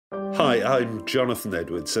Hi, I'm Jonathan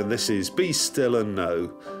Edwards, and this is Be Still and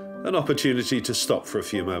Know, an opportunity to stop for a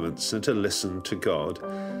few moments and to listen to God.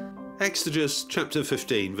 Exodus chapter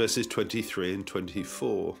 15, verses 23 and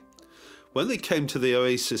 24. When they came to the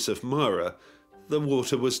oasis of Marah, the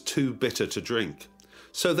water was too bitter to drink.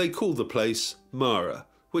 So they called the place Marah,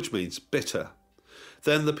 which means bitter.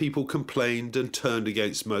 Then the people complained and turned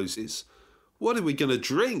against Moses. "What are we going to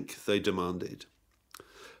drink?" they demanded.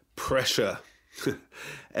 Pressure.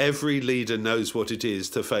 Every leader knows what it is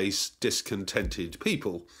to face discontented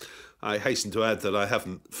people. I hasten to add that I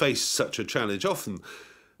haven't faced such a challenge often,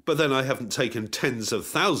 but then I haven't taken tens of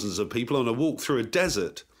thousands of people on a walk through a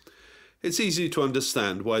desert. It's easy to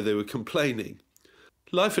understand why they were complaining.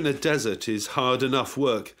 Life in a desert is hard enough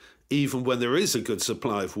work, even when there is a good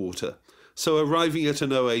supply of water. So arriving at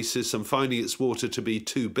an oasis and finding its water to be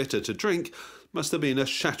too bitter to drink must have been a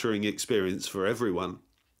shattering experience for everyone.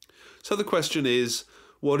 So the question is,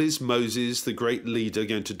 what is Moses, the great leader,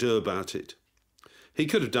 going to do about it? He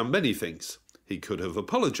could have done many things. He could have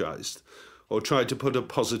apologised, or tried to put a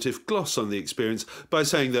positive gloss on the experience by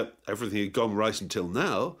saying that everything had gone right until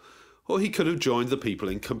now, or he could have joined the people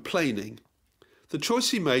in complaining. The choice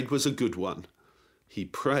he made was a good one. He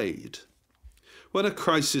prayed. When a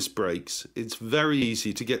crisis breaks, it's very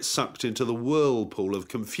easy to get sucked into the whirlpool of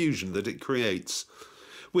confusion that it creates.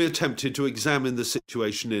 We are tempted to examine the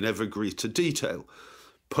situation in ever greater detail,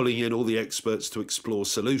 pulling in all the experts to explore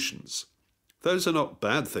solutions. Those are not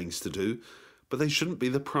bad things to do, but they shouldn't be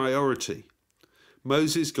the priority.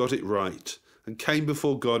 Moses got it right and came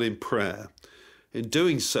before God in prayer. In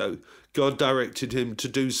doing so, God directed him to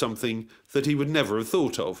do something that he would never have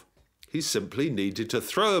thought of. He simply needed to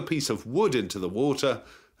throw a piece of wood into the water,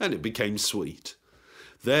 and it became sweet.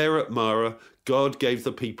 There at Marah, God gave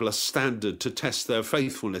the people a standard to test their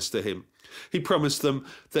faithfulness to him. He promised them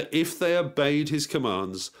that if they obeyed his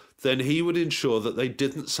commands, then he would ensure that they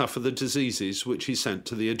didn't suffer the diseases which he sent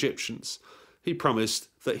to the Egyptians. He promised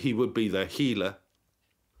that he would be their healer.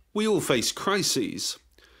 We all face crises.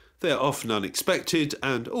 They are often unexpected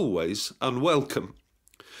and always unwelcome.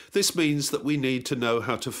 This means that we need to know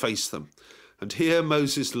how to face them. And here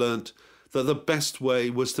Moses learnt that the best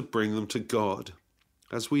way was to bring them to God.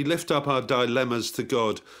 As we lift up our dilemmas to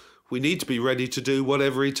God, we need to be ready to do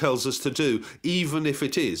whatever he tells us to do, even if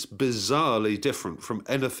it is bizarrely different from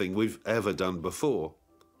anything we've ever done before.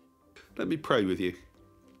 Let me pray with you.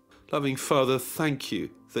 Loving Father, thank you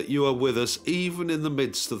that you are with us even in the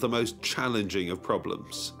midst of the most challenging of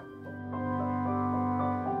problems.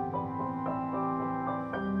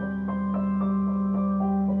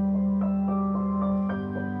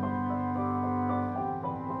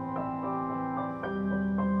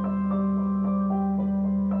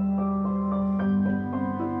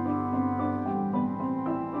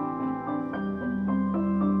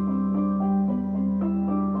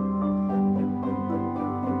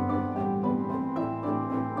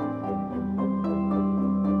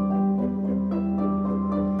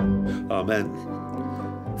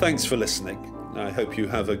 Amen. Thanks for listening. I hope you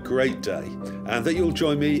have a great day and that you'll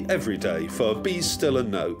join me every day for Be Still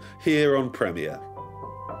and Know here on Premier.